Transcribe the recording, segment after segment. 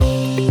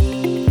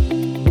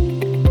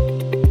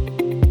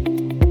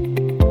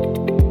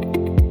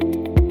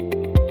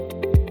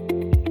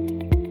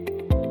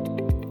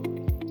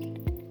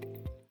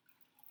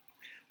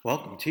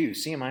to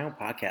CMIO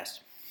Podcast,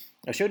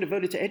 a show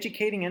devoted to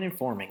educating and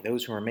informing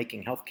those who are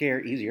making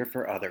healthcare easier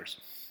for others.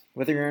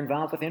 Whether you're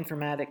involved with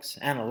informatics,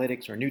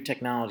 analytics, or new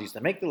technologies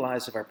that make the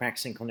lives of our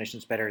practicing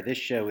clinicians better, this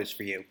show is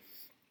for you.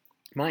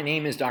 My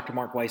name is Dr.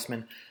 Mark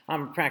Weissman.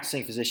 I'm a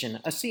practicing physician,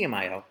 a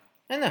CMIO,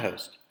 and the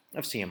host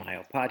of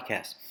CMIO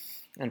Podcast.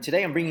 And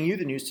today I'm bringing you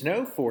the news to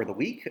know for the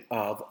week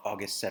of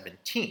August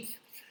 17th.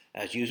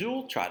 As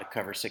usual, try to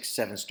cover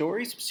 6-7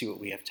 stories, see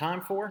what we have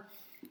time for,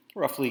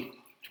 roughly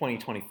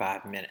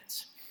 20-25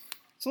 minutes.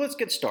 So let's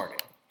get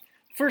started.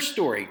 First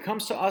story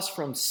comes to us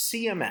from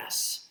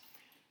CMS,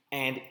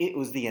 and it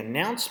was the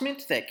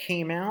announcement that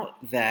came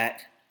out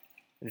that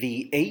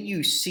the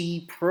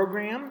AUC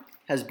program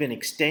has been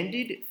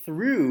extended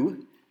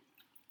through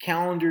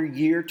calendar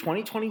year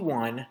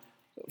 2021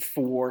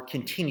 for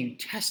continued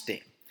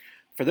testing.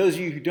 For those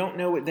of you who don't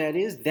know what that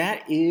is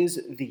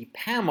the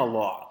PAMA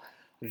law,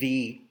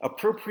 the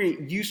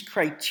appropriate use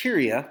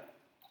criteria,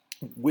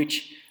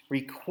 which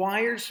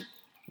requires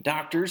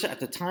doctors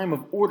at the time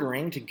of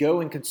ordering to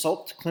go and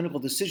consult clinical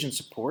decision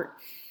support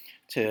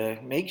to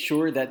make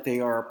sure that they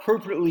are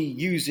appropriately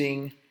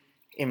using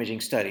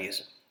imaging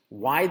studies.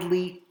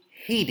 Widely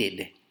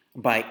hated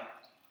by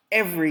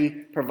every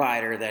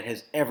provider that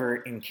has ever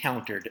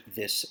encountered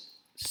this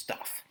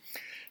stuff.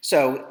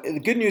 So the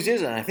good news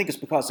is, and I think it's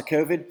because of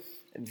COVID,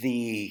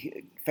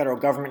 the federal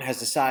government has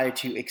decided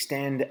to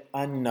extend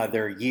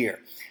another year.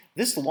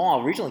 This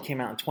law originally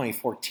came out in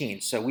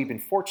 2014, so we've been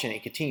fortunate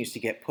it continues to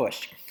get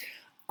pushed.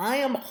 I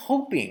am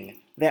hoping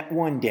that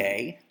one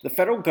day the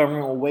federal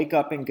government will wake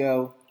up and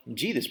go,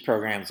 gee, this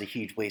program is a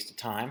huge waste of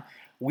time.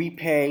 We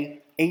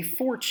pay a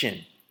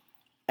fortune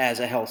as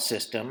a health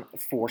system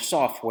for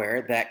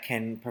software that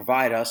can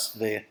provide us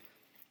the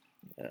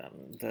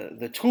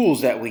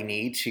tools that we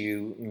need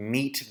to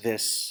meet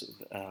this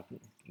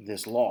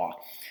law.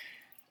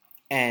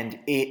 And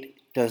it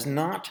does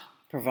not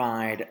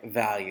provide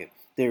value.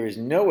 There is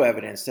no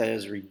evidence that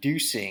is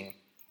reducing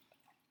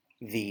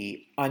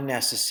the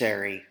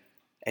unnecessary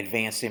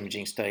advanced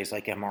imaging studies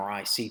like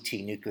MRI,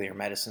 CT, nuclear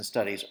medicine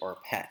studies, or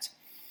PET.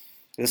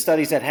 The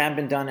studies that have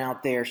been done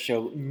out there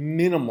show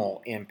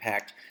minimal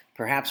impact,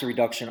 perhaps a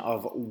reduction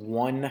of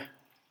one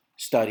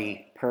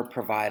study per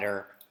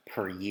provider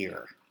per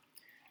year.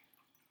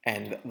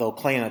 And they'll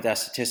claim that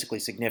that's statistically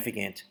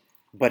significant,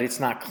 but it's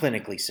not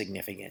clinically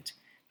significant.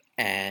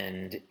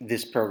 And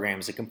this program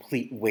is a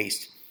complete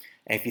waste.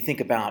 And if you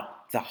think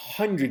about the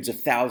hundreds of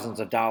thousands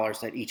of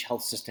dollars that each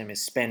health system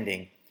is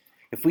spending,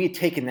 if we had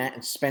taken that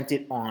and spent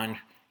it on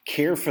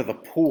care for the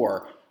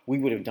poor, we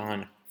would have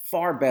done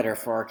far better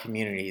for our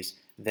communities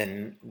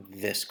than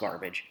this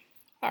garbage.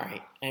 All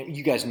right, and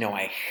you guys know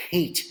I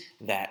hate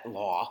that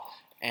law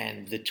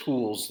and the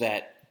tools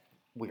that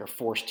we are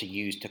forced to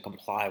use to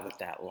comply with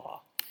that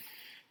law.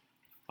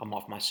 I'm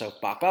off my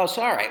soapbox. Oh,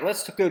 so all right,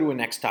 let's go to a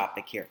next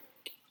topic here.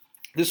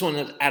 This one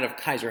is out of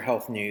Kaiser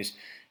Health News,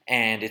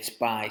 and it's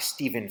by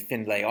Stephen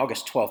Findlay,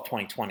 August 12,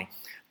 2020.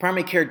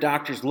 Primary care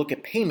doctors look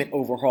at payment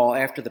overhaul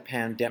after the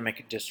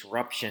pandemic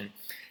disruption.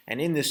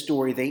 And in this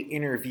story, they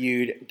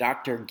interviewed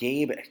Dr.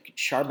 Gabe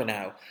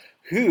Charbonneau,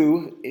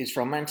 who is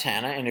from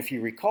Montana, and if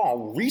you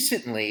recall,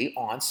 recently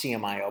on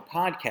CMIO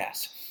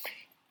Podcast.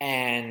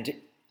 And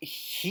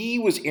he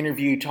was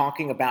interviewed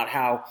talking about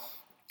how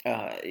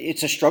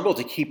it's a struggle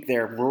to keep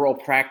their rural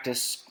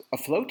practice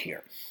afloat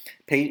here.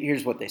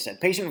 Here's what they said.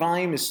 Patient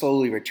volume is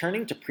slowly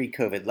returning to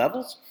pre-COVID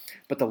levels,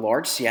 but the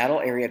large Seattle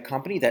area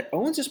company that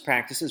owns this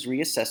practice is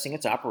reassessing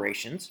its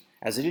operations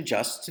as it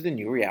adjusts to the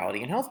new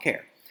reality in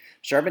healthcare.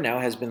 Charbonneau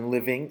has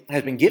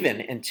been given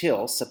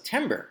until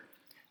September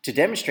to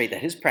demonstrate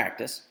that his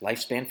practice,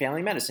 Lifespan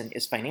Family Medicine,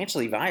 is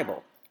financially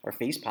viable or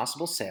face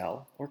possible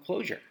sale or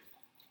closure.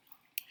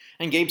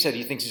 And Gabe said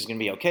he thinks he's going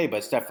to be okay, but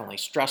it's definitely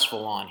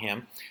stressful on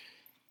him.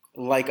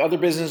 Like other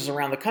businesses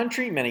around the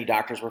country, many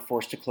doctors were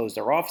forced to close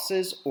their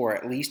offices or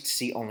at least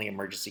see only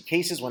emergency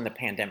cases when the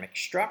pandemic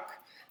struck.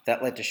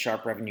 That led to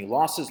sharp revenue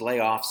losses,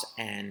 layoffs,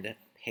 and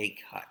pay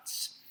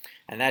cuts.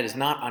 And that is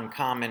not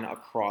uncommon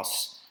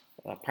across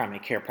primary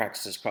care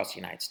practices across the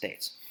United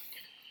States.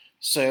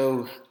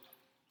 So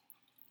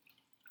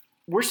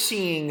we're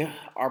seeing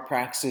our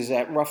practices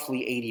at roughly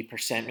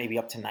 80%, maybe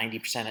up to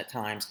 90% at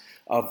times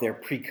of their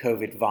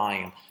pre-COVID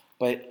volume.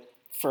 But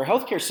for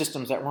healthcare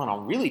systems that run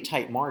on really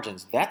tight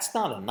margins, that's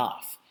not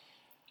enough.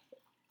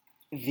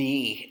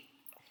 The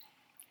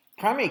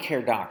primary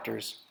care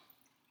doctors,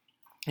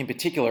 in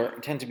particular,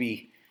 tend to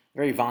be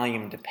very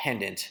volume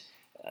dependent.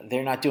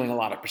 They're not doing a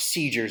lot of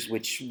procedures,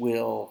 which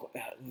will,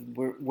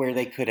 where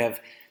they could have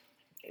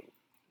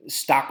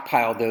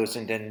stockpiled those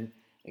and then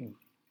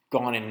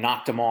gone and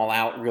knocked them all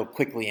out real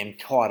quickly and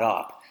caught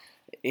up.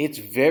 It's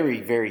very,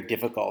 very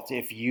difficult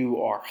if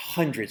you are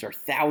hundreds or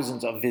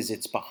thousands of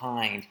visits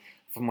behind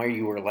from where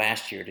you were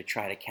last year to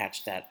try to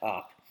catch that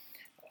up.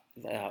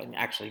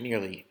 Actually,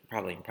 nearly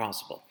probably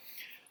impossible.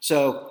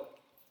 So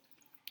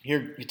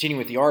here, continuing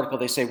with the article,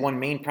 they say one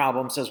main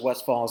problem, says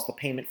Westfall, is the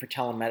payment for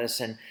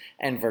telemedicine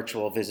and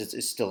virtual visits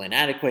is still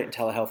inadequate, and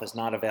telehealth is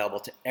not available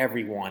to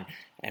everyone.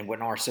 And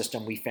in our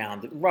system, we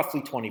found that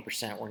roughly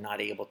 20% were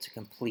not able to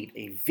complete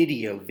a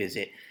video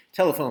visit.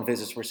 Telephone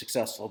visits were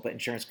successful, but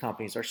insurance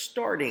companies are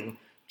starting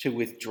to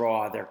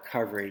withdraw their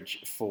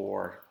coverage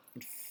for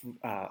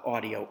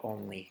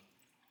audio-only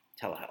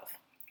telehealth.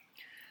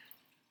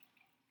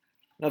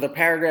 Another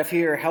paragraph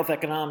here, health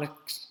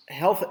economists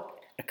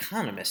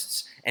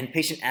and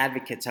patient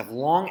advocates have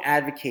long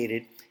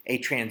advocated a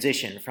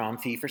transition from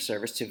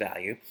fee-for-service to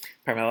value,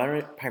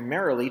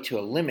 primarily to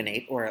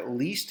eliminate or at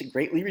least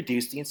greatly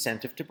reduce the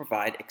incentive to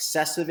provide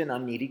excessive and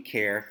unneeded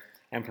care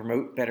and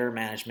promote better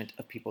management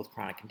of people with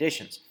chronic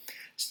conditions.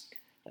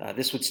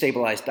 This would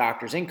stabilize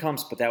doctors'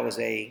 incomes, but that was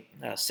a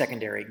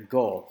secondary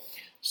goal.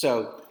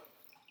 So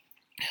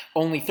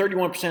only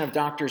 31% of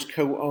doctors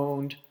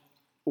co-owned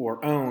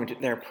or owned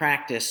their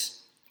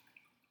practice,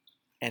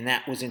 and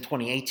that was in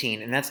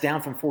 2018, and that's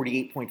down from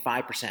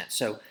 48.5%.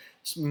 So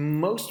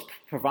most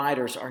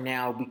providers are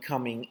now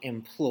becoming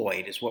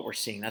employed, is what we're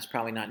seeing. That's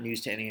probably not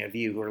news to any of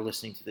you who are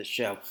listening to this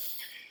show.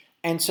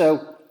 And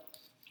so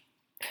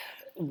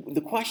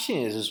the question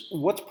is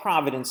what's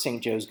Providence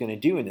St. Joe's going to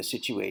do in this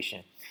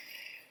situation?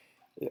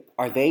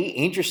 Are they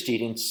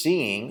interested in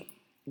seeing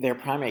their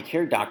primary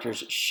care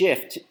doctors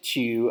shift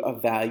to a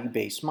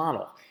value-based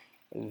model?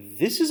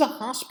 This is a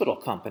hospital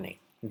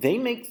company. They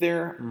make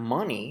their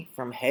money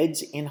from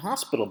heads in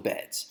hospital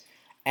beds.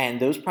 And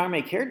those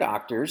primary care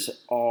doctors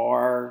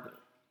are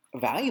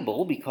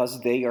valuable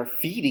because they are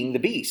feeding the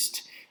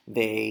beast.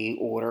 They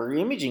order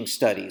imaging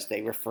studies.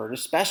 They refer to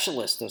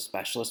specialists. Those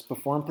specialists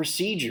perform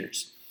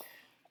procedures.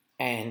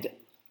 And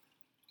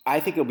I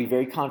think it'll be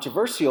very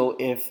controversial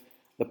if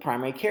the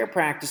primary care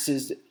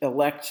practices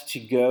elect to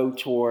go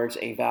towards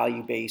a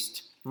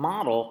value-based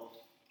model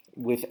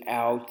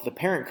without the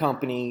parent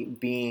company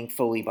being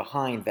fully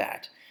behind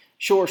that.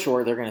 Sure,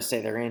 they're going to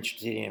say they're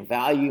interested in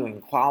value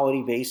and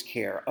quality-based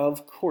care.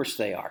 Of course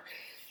they are,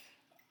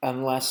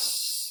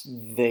 unless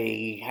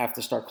they have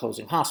to start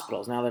closing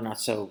hospitals. Now they're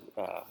not so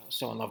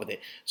in love with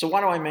it. So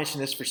why do I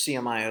mention this for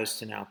CMIOs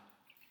to know?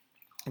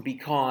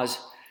 Because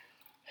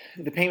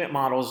the payment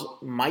models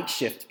might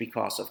shift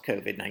because of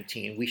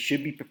COVID-19. We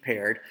should be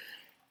prepared.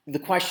 The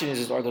question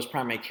is, are those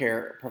primary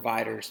care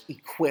providers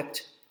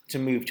equipped to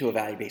move to a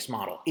value-based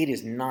model? It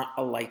is not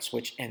a light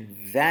switch, and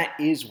that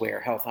is where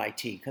health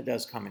IT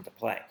does come into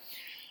play,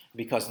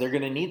 because they're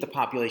going to need the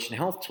population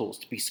health tools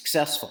to be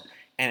successful.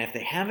 And if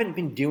they haven't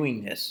been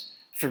doing this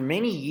for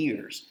many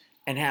years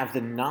and have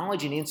the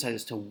knowledge and insight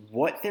as to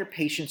what their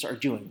patients are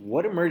doing,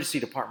 what emergency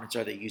departments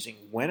are they using,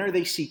 when are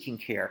they seeking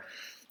care,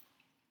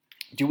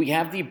 do we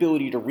have the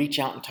ability to reach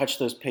out and touch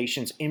those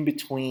patients in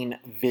between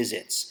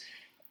visits,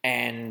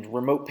 and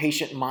remote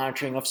patient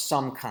monitoring of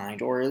some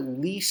kind, or at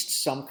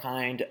least some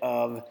kind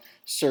of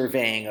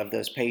surveying of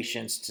those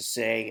patients to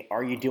say,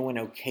 are you doing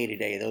okay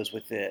today, those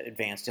with the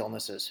advanced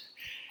illnesses?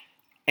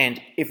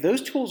 And if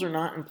those tools are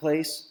not in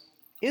place,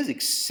 it is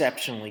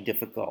exceptionally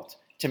difficult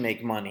to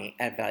make money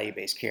at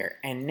value-based care.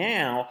 And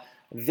now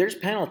there's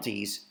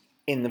penalties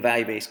in the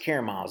value-based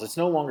care models. It's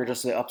no longer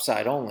just the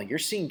upside only. You're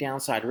seeing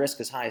downside risk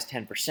as high as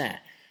 10%.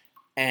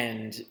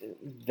 And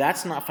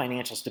that's not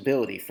financial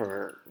stability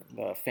for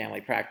the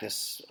family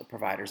practice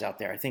providers out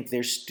there. I think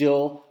there's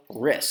still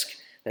risk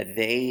that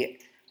they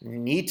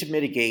need to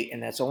mitigate,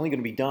 and that's only going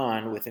to be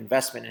done with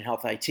investment in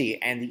health IT.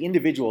 And the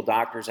individual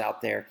doctors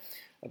out there,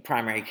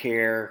 primary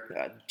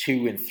care,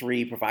 2 and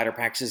 3 provider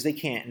practices, they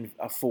can't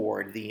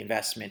afford the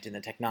investment in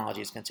the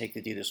technology it's going to take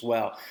to do this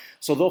well.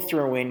 So they'll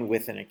throw in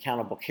with an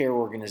accountable care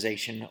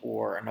organization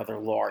or another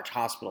large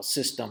hospital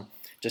system.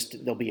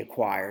 Just they'll be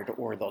acquired,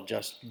 or they'll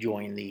just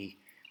join the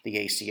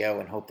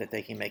ACO and hope that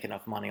they can make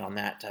enough money on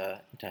that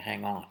to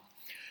hang on.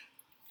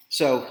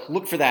 So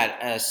look for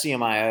that as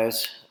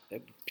CMIOs,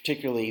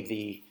 particularly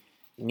the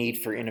need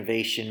for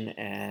innovation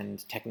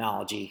and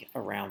technology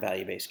around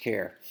value-based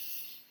care.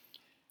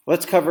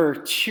 Let's cover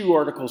 2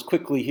 articles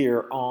quickly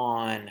here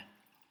on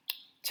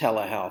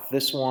telehealth.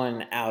 This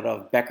one out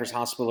of Becker's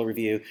Hospital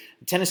Review.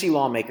 Tennessee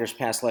lawmakers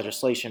passed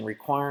legislation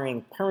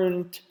requiring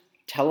permanent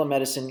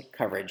telemedicine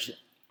coverage.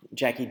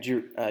 Jackie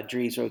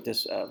Dries wrote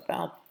this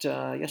about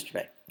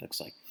yesterday, looks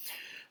like.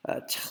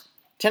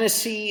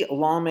 Tennessee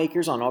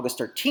lawmakers on August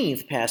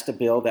 13th passed a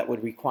bill that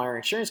would require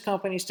insurance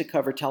companies to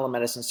cover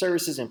telemedicine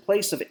services in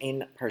place of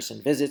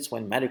in-person visits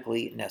when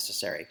medically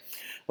necessary.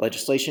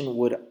 Legislation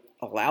would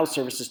allow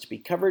services to be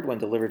covered when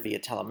delivered via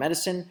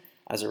telemedicine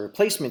as a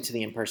replacement to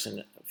the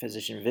in-person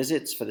physician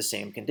visits for the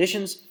same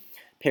conditions.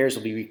 Payers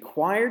will be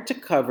required to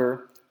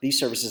cover these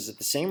services at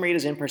the same rate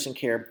as in-person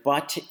care,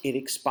 but it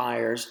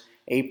expires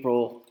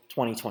April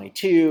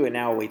 2022, and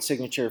now awaits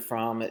signature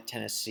from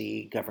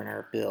Tennessee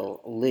Governor Bill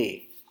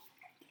Lee.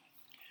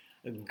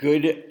 A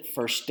good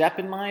first step,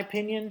 in my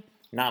opinion,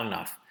 not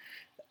enough.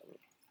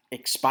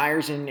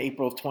 Expires in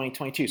April of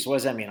 2022. So what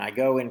does that mean? I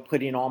go and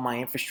put in all my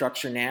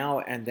infrastructure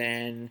now, and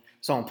then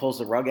someone pulls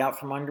the rug out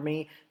from under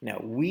me?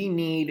 No, we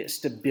need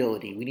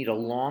stability. We need a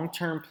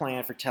long-term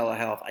plan for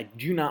telehealth. I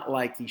do not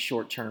like these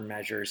short-term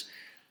measures.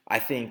 I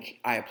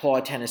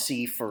applaud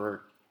Tennessee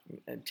for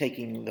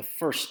taking the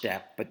first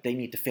step, but they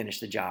need to finish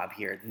the job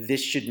here.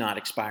 This should not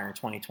expire in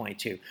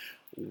 2022.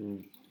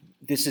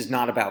 This is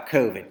not about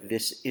COVID.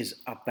 This is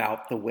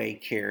about the way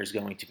care is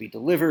going to be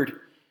delivered.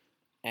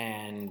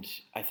 And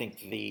I think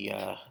the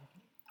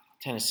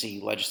Tennessee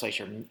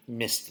legislature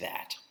missed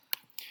that.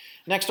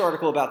 Next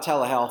article about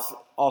telehealth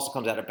also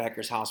comes out of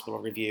Becker's Hospital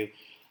Review.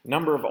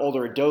 Number of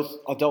older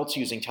adults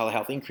using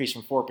telehealth increased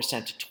from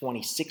 4% to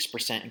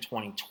 26% in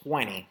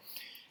 2020.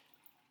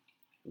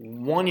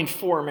 1 in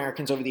 4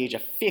 Americans over the age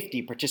of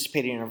 50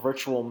 participated in a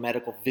virtual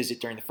medical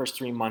visit during the first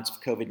 3 months of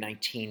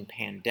COVID-19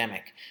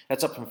 pandemic.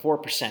 That's up from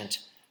 4%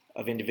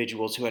 of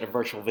individuals who had a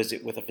virtual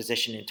visit with a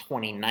physician in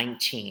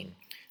 2019.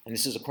 And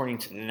this is according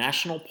to the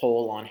National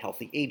Poll on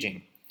Healthy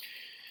Aging.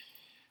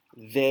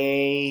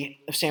 They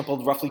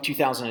sampled roughly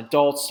 2,000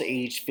 adults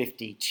aged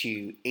 50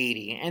 to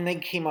 80, and they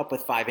came up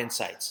with 5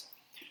 insights.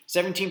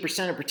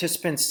 17% of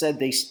participants said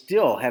they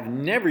still have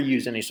never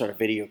used any sort of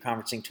video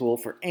conferencing tool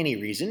for any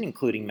reason,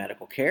 including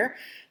medical care.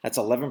 That's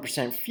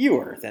 11%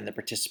 fewer than the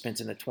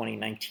participants in the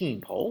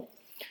 2019 poll.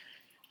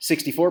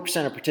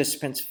 64% of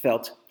participants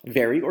felt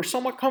very or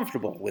somewhat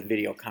comfortable with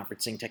video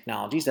conferencing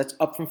technologies. That's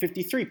up from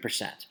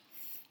 53%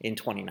 in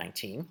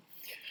 2019.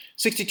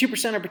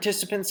 62% of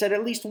participants said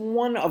at least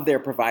one of their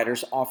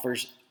providers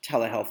offers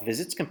telehealth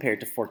visits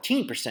compared to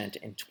 14%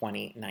 in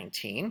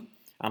 2019.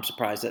 I'm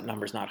surprised that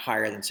number is not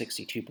higher than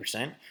 62%.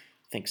 I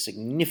think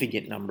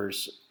significant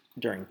numbers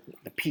during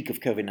the peak of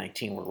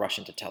COVID-19 were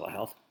rushing to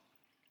telehealth.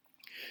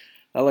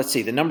 Let's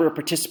see, the number of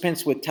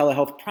participants with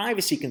telehealth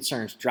privacy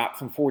concerns dropped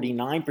from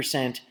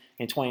 49%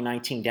 in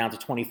 2019 down to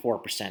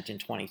 24% in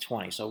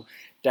 2020. So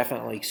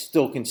definitely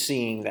still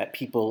seeing that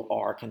people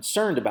are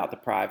concerned about the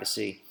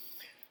privacy,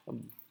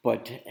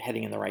 but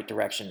heading in the right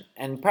direction.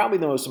 And probably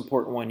the most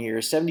important one here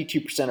is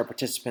 72% of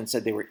participants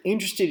said they were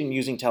interested in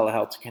using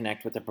telehealth to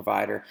connect with a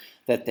provider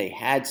that they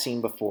had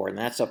seen before, and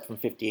that's up from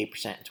 58%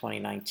 in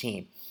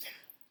 2019.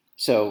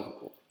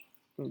 So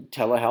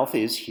telehealth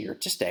is here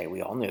to stay.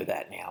 We all know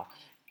that now.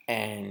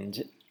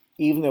 And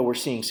even though we're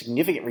seeing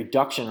significant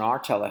reduction in our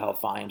telehealth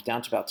volumes,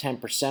 down to about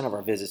 10% of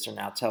our visits are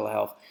now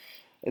telehealth,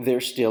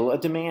 there's still a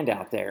demand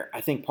out there.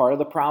 I think part of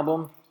the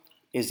problem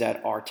is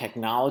that our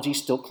technology is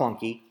still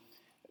clunky.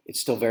 It's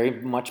still very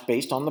much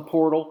based on the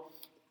portal.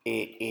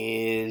 It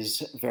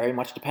is very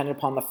much dependent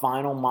upon the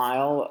final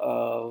mile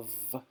of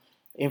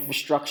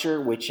infrastructure,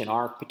 which in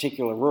our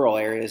particular rural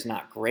area is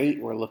not great.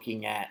 We're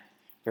looking at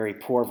very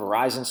poor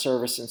Verizon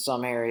service in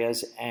some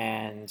areas,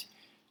 and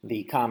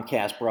the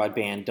Comcast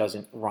broadband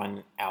doesn't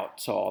run out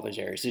to all those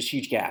areas. There's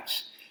huge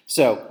gaps.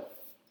 So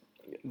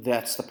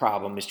that's the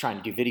problem, is trying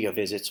to do video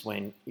visits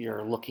when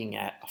you're looking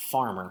at a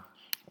farmer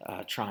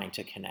trying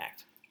to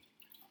connect.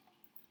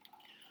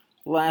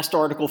 Last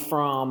article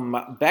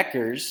from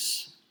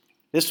Becker's.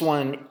 This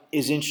one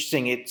is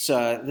interesting. It's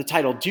the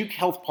title, Duke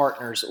Health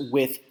Partners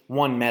with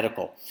One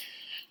Medical.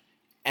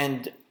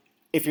 And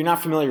if you're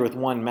not familiar with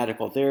One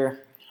Medical,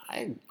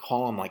 I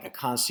call them like a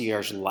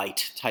concierge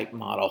light type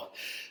model.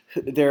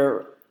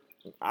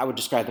 I would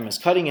describe them as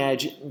cutting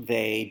edge.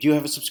 They do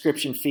have a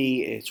subscription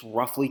fee. It's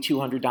roughly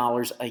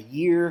 $200 a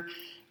year,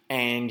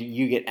 and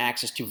you get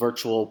access to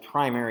virtual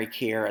primary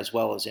care as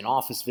well as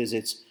in-office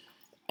visits.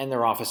 And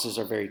their offices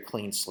are very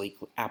clean, sleek,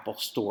 Apple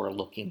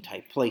Store-looking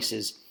type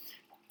places,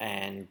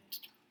 and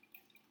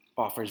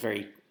offers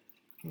very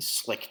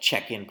slick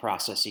check-in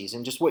processes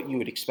and just what you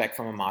would expect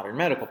from a modern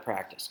medical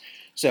practice.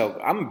 So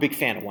I'm a big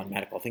fan of One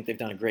Medical. I think they've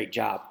done a great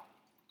job.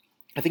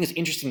 I think it's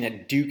interesting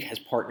that Duke has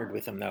partnered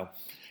with them, though.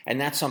 And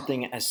that's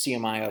something, as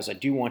CMIOs, I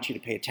do want you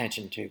to pay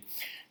attention to,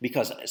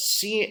 because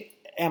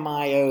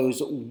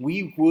CMIOs,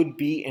 we would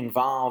be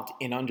involved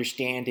in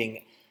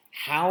understanding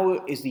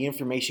how is the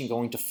information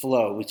going to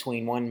flow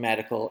between One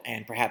Medical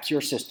and perhaps your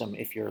system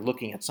if you're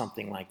looking at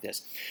something like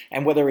this.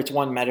 And whether it's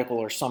One Medical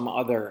or some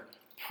other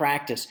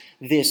practice,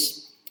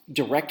 this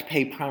direct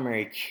pay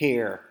primary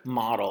care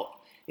model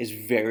is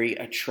very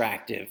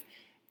attractive.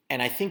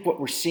 And I think what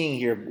we're seeing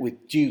here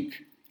with Duke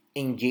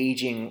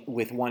engaging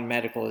with One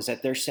Medical is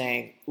that they're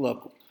saying,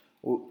 look,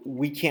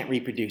 we can't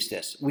reproduce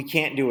this. We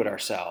can't do it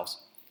ourselves.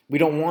 We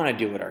don't want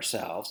to do it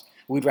ourselves.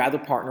 We'd rather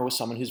partner with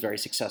someone who's very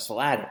successful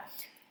at it.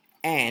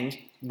 And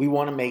we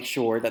want to make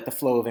sure that the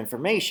flow of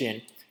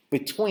information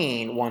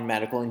between One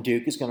Medical and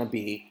Duke is going to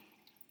be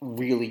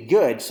really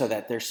good so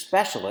that their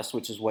specialists,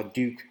 which is what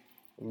Duke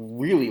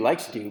really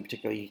likes to do,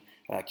 particularly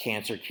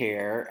cancer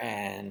care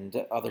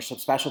and other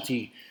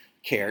subspecialty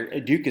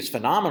care. Duke is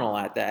phenomenal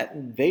at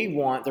that. They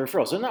want the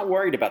referrals. They're not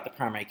worried about the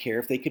primary care.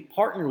 If they could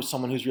partner with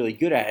someone who's really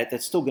good at it,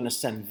 that's still going to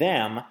send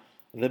them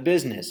the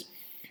business.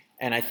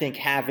 And I think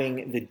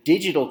having the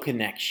digital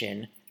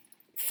connection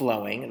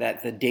flowing,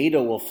 that the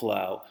data will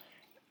flow,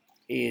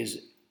 is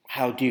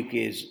how Duke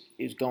is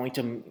going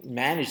to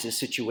manage this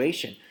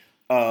situation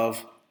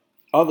of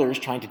others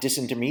trying to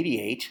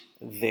disintermediate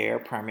their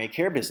primary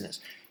care business.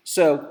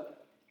 So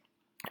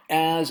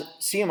as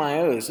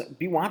CMIOs,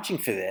 be watching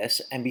for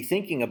this and be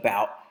thinking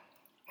about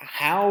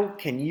how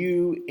can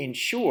you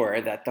ensure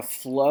that the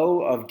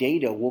flow of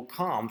data will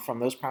come from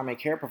those primary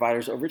care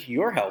providers over to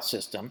your health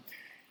system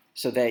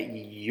so that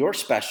your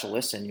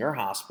specialists in your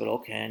hospital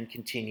can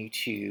continue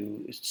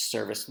to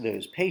service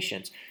those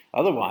patients.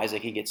 Otherwise, they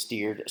could get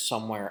steered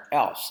somewhere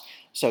else.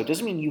 So it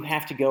doesn't mean you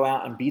have to go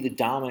out and be the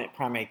dominant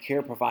primary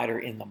care provider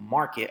in the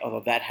market,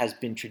 although that has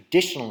been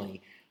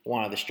traditionally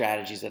one of the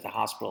strategies that the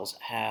hospitals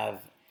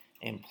have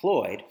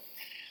employed.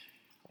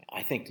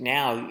 I think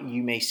now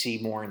you may see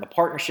more in the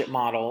partnership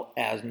model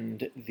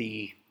and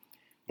the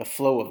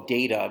flow of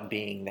data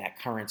being that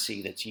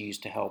currency that's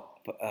used to help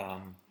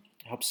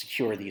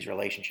secure these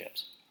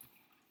relationships.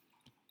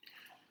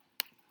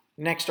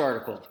 Next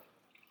article.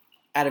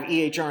 Out of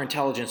EHR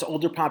intelligence,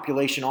 older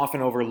population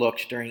often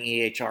overlooked during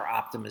EHR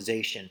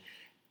optimization.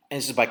 And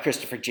this is by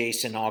Christopher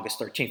Jason, August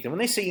 13th. And when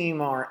they say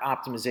EMR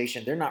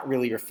optimization, they're not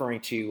really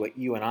referring to what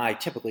you and I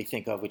typically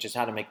think of, which is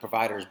how to make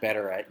providers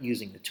better at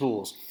using the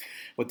tools.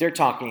 What they're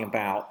talking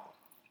about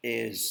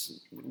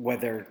is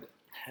whether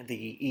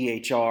the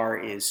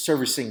EHR is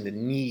servicing the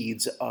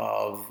needs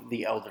of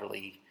the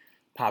elderly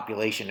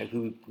population,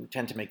 who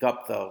tend to make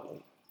up the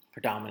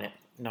predominant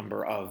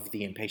number of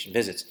the inpatient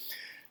visits.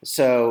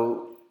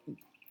 So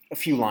a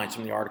few lines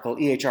from the article.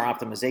 EHR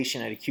optimization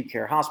at acute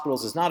care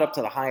hospitals is not up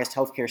to the highest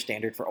healthcare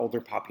standard for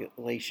older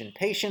population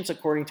patients,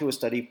 according to a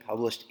study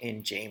published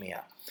in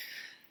JAMA.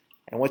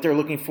 And what they're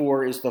looking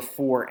for is the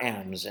 4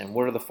 M's. And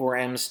what do the 4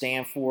 M's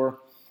stand for?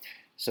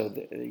 So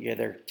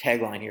their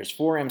tagline here is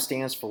 4M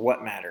stands for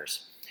what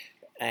matters.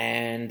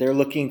 And they're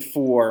looking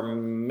for,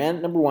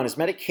 number one is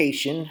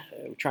medication,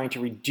 trying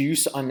to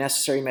reduce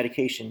unnecessary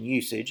medication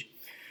usage.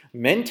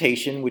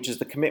 Mentation, which is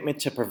the commitment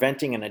to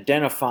preventing and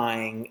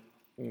identifying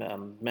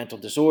mental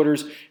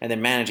disorders, and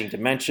then managing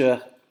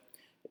dementia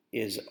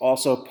is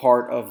also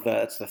part of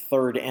that's the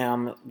 3rd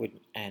M,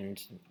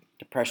 and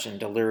depression,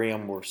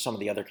 delirium were some of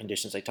the other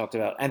conditions I talked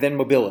about, and then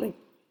mobility,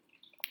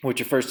 which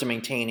refers to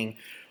maintaining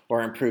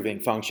or improving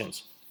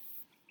functions.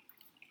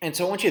 And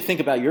so I want you to think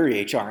about your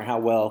EHR and how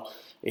well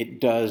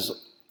it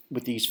does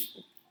with these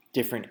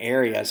different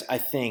areas. I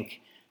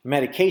think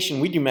medication,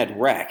 we do med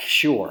rec,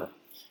 sure,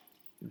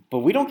 but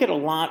we don't get a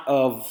lot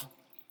of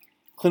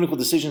clinical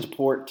decision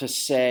support to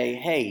say,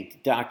 hey,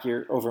 doc,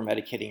 you're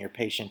over-medicating your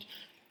patient.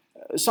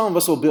 Some of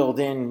us will build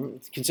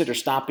in, consider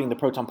stopping the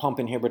proton pump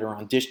inhibitor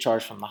on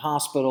discharge from the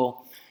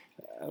hospital.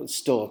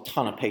 Still a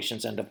ton of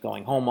patients end up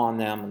going home on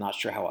them. I'm not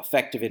sure how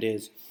effective it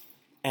is.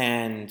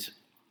 And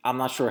I'm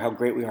not sure how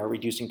great we are at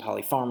reducing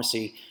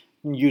polypharmacy.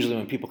 Usually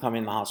when people come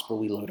in the hospital,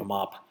 we load them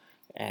up,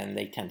 and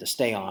they tend to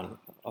stay on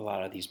a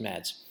lot of these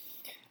meds.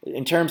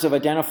 In terms of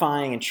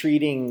identifying and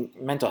treating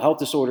mental health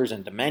disorders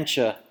and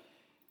dementia,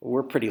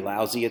 we're pretty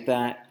lousy at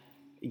that.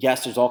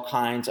 Yes, there's all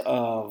kinds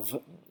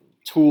of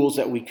tools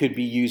that we could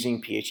be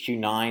using.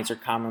 PHQ-9s are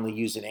commonly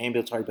used in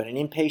ambulatory, but in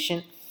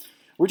inpatient,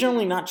 we're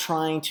generally not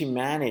trying to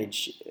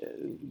manage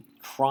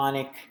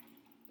chronic,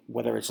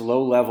 whether it's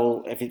low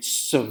level, if it's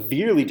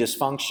severely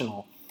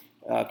dysfunctional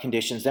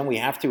conditions, then we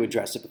have to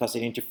address it because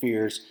it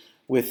interferes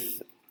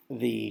with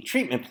the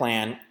treatment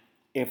plan.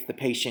 If the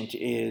patient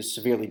is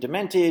severely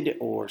demented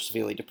or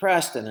severely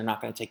depressed and they're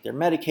not going to take their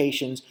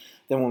medications,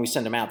 then when we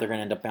send them out, they're going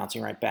to end up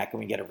bouncing right back and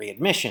we get a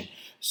readmission.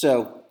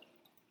 So,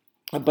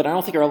 but I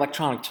don't think our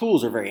electronic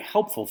tools are very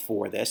helpful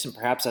for this, and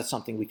perhaps that's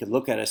something we could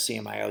look at as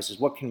CMIOs, is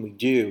what can we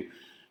do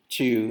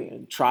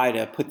to try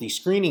to put these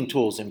screening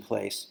tools in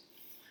place.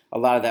 A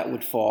lot of that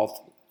would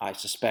fall, I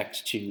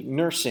suspect, to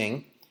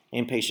nursing,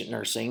 inpatient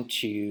nursing,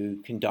 to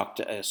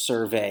conduct a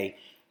survey,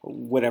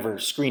 whatever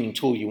screening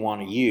tool you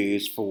want to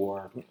use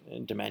for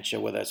dementia,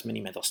 whether it's mini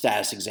mental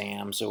status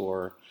exams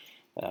or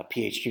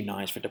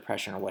PHQ-9s for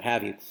depression or what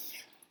have you.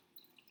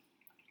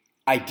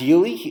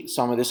 Ideally,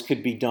 some of this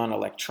could be done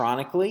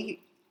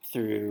electronically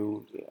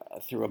through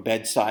a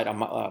bedside, a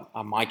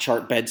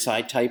MyChart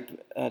bedside type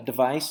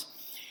device,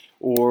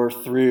 or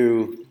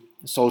through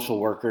social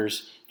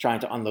workers trying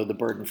to unload the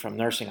burden from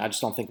nursing. I just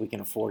don't think we can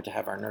afford to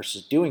have our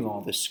nurses doing all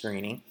this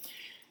screening.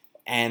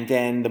 And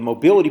then the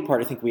mobility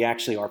part, I think we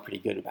actually are pretty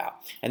good about.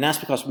 And that's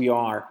because we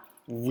are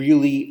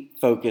really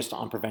focused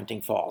on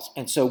preventing falls.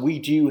 And so we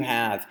do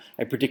have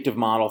a predictive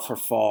model for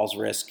falls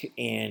risk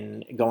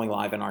in going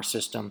live in our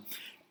system.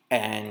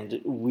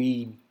 And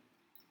we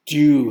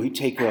do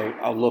take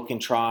a look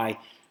and try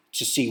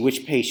to see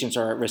which patients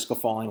are at risk of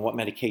falling, what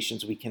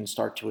medications we can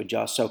start to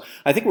adjust. So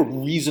I think we're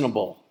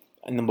reasonable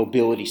in the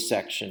mobility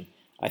section.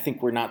 I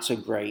think we're not so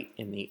great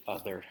in the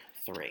other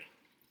three.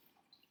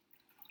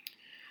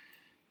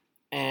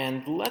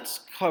 And let's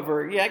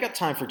cover, I got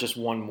time for just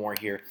one more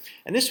here.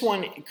 And this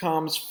one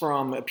comes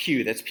from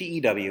Pew, that's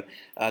P-E-W,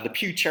 the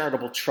Pew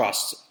Charitable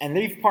Trust. And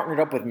they've partnered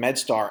up with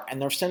MedStar,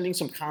 and they're sending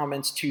some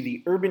comments to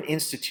the Urban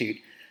Institute,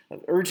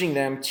 urging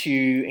them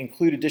to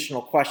include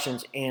additional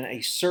questions in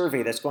a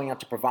survey that's going out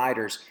to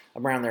providers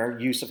around their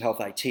use of health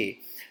IT.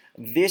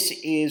 This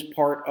is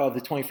part of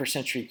the 21st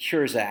Century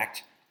Cures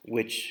Act,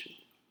 which,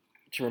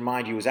 to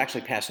remind you, was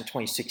actually passed in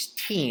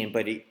 2016,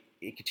 but it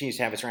continues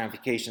to have its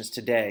ramifications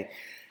today.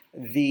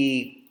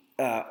 The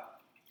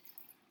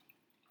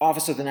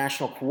Office of the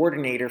National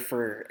Coordinator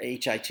for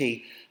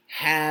HIT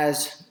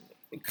has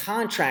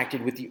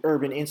contracted with the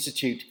Urban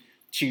Institute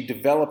to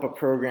develop a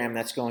program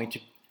that's going to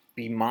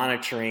be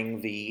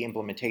monitoring the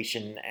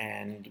implementation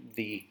and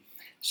the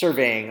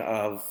surveying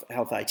of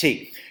health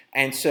IT.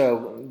 And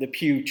so the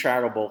Pew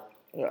Charitable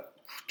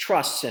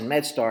Trusts and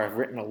MedStar have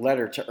written a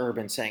letter to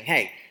Urban saying,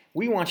 hey,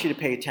 we want you to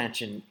pay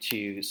attention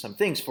to some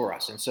things for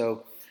us. And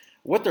so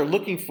what they're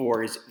looking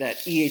for is that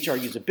EHR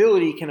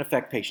usability can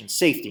affect patient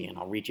safety. And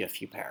I'll read you a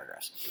few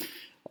paragraphs.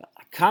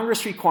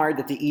 Congress required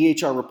that the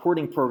EHR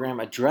reporting program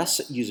address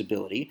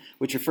usability,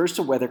 which refers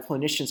to whether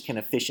clinicians can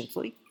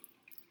efficiently,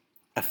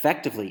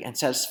 effectively, and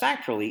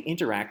satisfactorily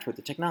interact with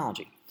the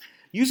technology.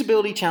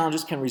 Usability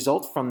challenges can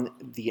result from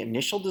the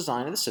initial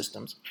design of the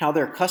systems, how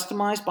they're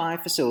customized by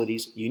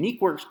facilities,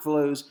 unique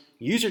workflows,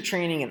 user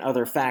training, and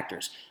other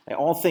factors.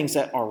 All things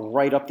that are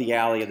right up the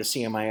alley of the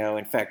CMIO.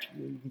 In fact,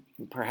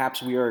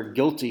 perhaps we are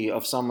guilty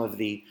of some of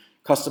the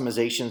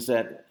customizations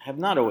that have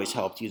not always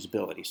helped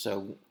usability.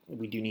 So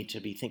we do need to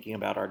be thinking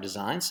about our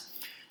designs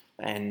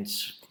and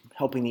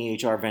helping the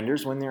EHR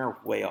vendors when they're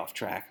way off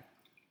track.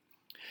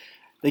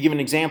 They give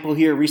an example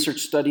here. A research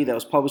study that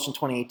was published in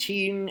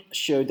 2018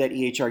 showed that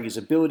EHR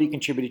usability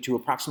contributed to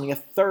approximately a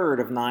third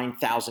of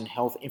 9,000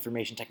 health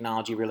information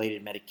technology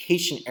related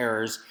medication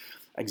errors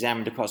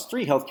examined across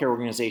 3 healthcare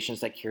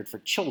organizations that cared for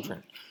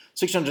children.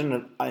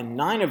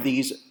 609 of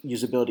these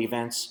usability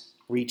events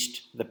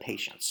reached the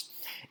patients.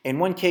 In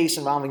one case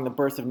involving the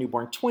birth of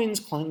newborn twins,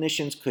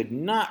 clinicians could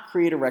not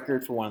create a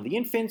record for one of the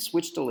infants,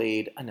 which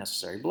delayed a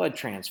necessary blood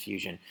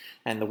transfusion.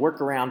 And the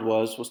workaround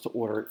was to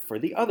order it for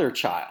the other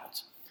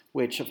child,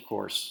 which of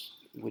course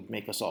would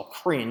make us all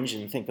cringe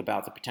and think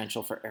about the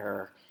potential for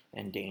error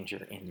and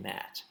danger in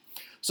that.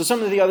 So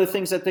some of the other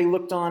things that they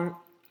looked on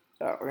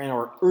and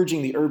are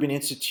urging the Urban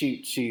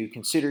Institute to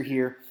consider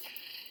here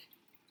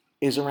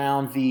is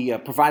around the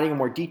providing a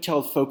more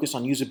detailed focus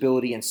on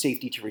usability and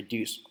safety to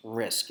reduce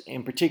risk.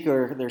 In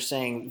particular, they're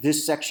saying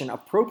this section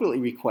appropriately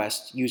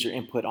requests user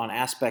input on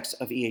aspects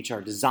of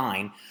EHR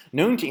design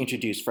known to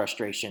introduce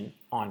frustration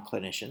on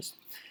clinicians,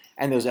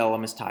 and those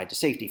elements tied to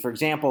safety. For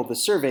example, the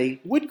survey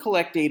would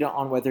collect data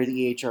on whether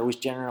the EHR was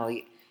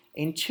generally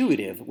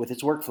intuitive with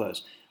its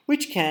workflows,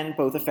 which can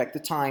both affect the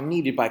time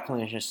needed by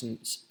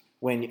clinicians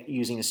when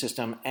using the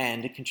system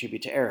and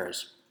contribute to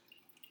errors.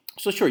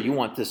 So sure, you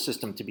want this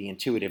system to be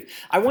intuitive.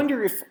 I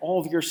wonder if all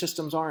of your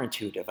systems are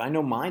intuitive. I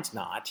know mine's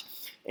not.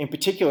 In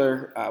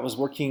particular, I was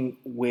working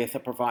with a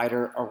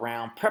provider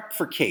around Prep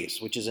for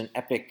Case, which is an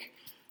Epic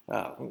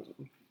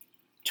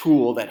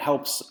tool that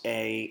helps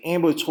an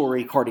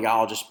ambulatory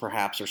cardiologist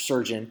perhaps or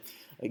surgeon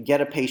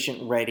get a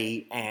patient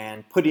ready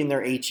and put in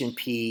their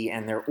H&P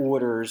and their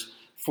orders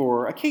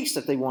for a case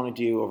that they want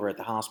to do over at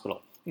the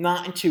hospital.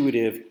 Not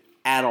intuitive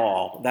at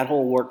all. That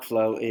whole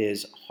workflow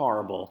is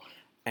horrible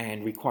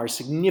and requires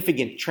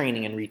significant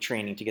training and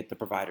retraining to get the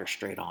provider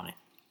straight on it.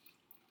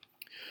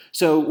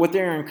 So what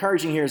they're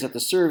encouraging here is that the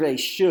survey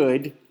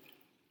should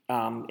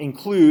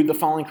include the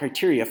following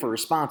criteria for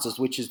responses,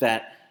 which is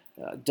that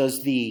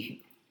does the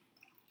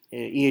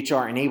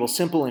EHR enable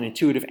simple and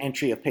intuitive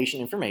entry of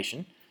patient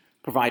information,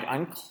 provide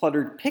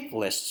uncluttered pick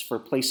lists for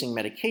placing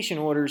medication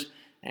orders,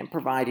 and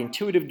provide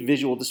intuitive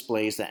visual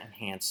displays that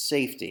enhance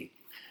safety.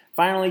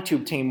 Finally, to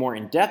obtain more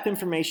in-depth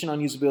information on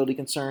usability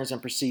concerns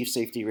and perceived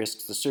safety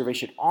risks, the survey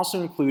should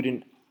also include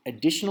an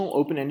additional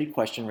open-ended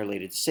question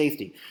related to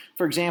safety.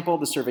 For example,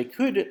 the survey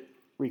could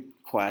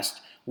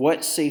request,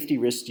 what safety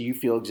risks do you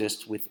feel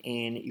exist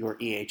within your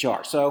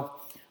EHR? So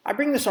I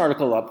bring this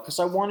article up because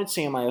I wanted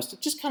CMIOs to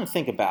just kind of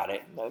think about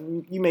it.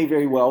 You may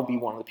very well be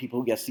one of the people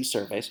who gets these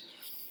surveys,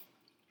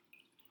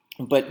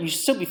 but you should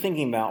still be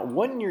thinking about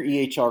what in your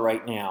EHR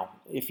right now,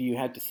 if you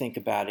had to think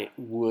about it,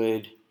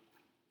 would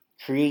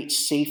create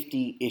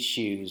safety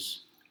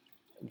issues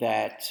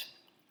that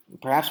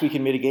perhaps we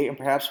can mitigate and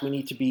perhaps we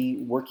need to be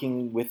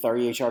working with our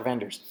EHR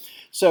vendors.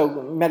 So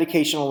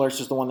medication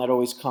alerts is the one that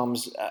always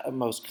comes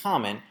most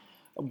common,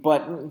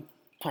 but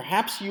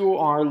perhaps you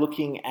are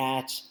looking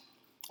at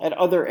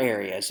other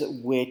areas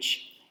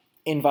which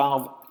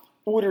involve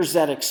orders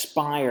that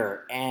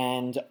expire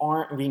and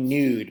aren't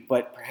renewed,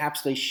 but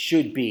perhaps they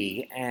should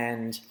be,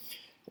 and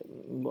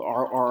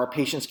are our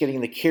patients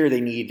getting the care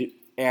they need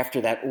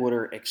after that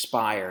order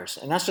expires?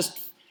 And that's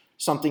just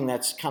something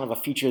that's kind of a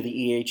feature of the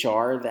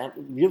EHR that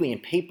really in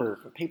paper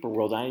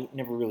world, I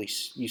never really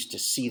used to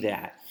see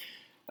that.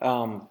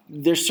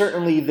 There's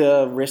certainly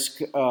the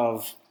risk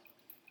of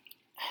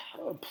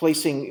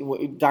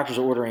doctors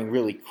are ordering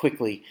really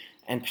quickly,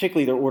 and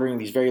particularly they're ordering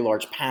these very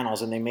large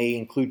panels, and they may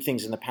include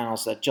things in the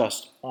panels that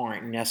just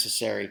aren't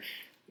necessary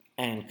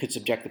and could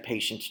subject the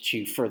patient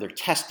to further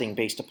testing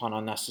based upon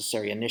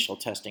unnecessary initial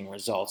testing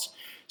results.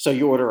 So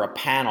you order a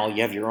panel,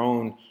 you have your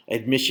own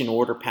admission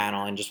order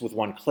panel, and just with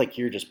one click,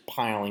 you're just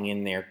piling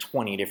in there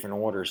 20 different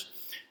orders.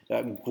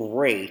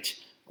 Great,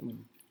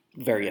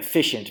 very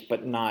efficient,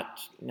 but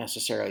not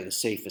necessarily the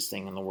safest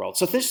thing in the world.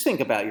 So just think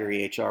about your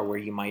EHR where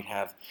you might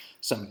have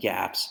some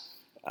gaps.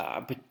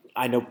 But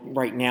I know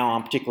right now,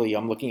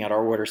 I'm looking at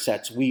our order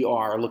sets. We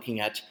are looking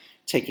at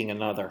taking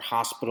another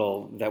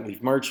hospital that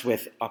we've merged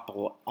with up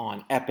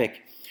on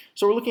Epic.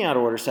 So we're looking at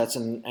order sets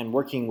and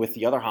working with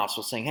the other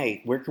hospitals saying,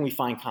 hey, where can we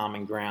find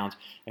common ground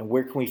and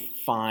where can we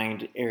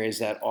find areas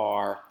that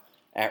are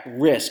at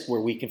risk where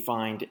we can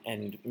find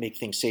and make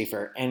things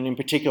safer. And in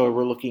particular,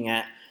 we're looking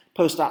at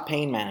post-op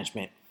pain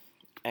management.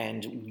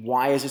 And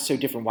why is it so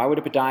different? Why would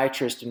a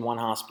podiatrist in one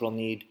hospital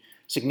need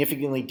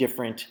significantly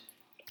different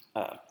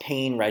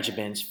pain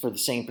regimens for the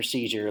same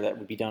procedure that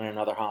would be done in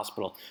another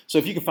hospital? So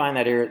if you can find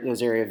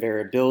those areas of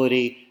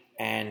variability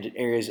and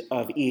areas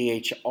of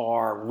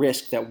EHR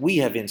risk that we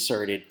have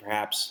inserted,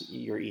 perhaps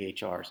your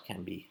EHRs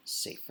can be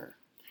safer.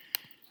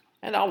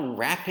 And I'll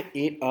wrap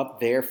it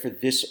up there for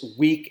this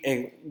week.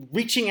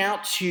 Reaching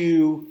out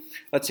to,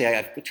 let's say,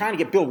 I'm trying to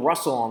get Bill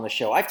Russell on the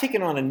show. I've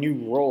taken on a new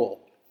role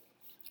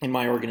in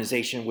my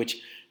organization,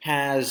 which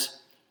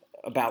has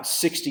about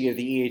 60 of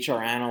the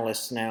EHR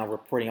analysts now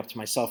reporting up to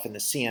myself in the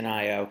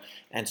CMIO.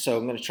 And so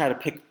I'm going to try to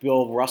pick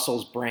Bill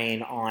Russell's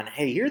brain on,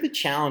 hey, here are the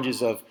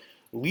challenges of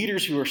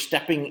leaders who are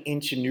stepping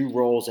into new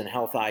roles in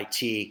health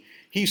IT.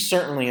 He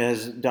certainly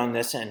has done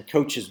this and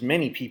coaches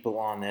many people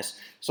on this.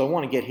 So I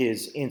want to get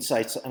his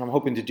insights, and I'm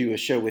hoping to do a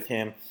show with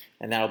him,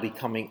 and that'll be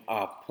coming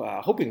up,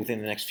 hoping within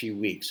the next few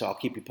weeks. So I'll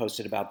keep you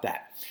posted about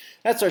that.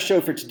 That's our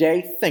show for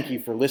today. Thank you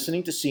for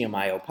listening to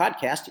CMIO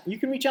Podcast. You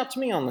can reach out to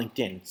me on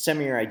LinkedIn. Send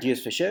me your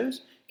ideas for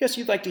shows, guests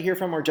you'd like to hear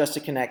from, or just to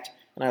connect,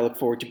 and I look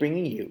forward to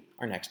bringing you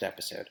our next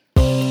episode.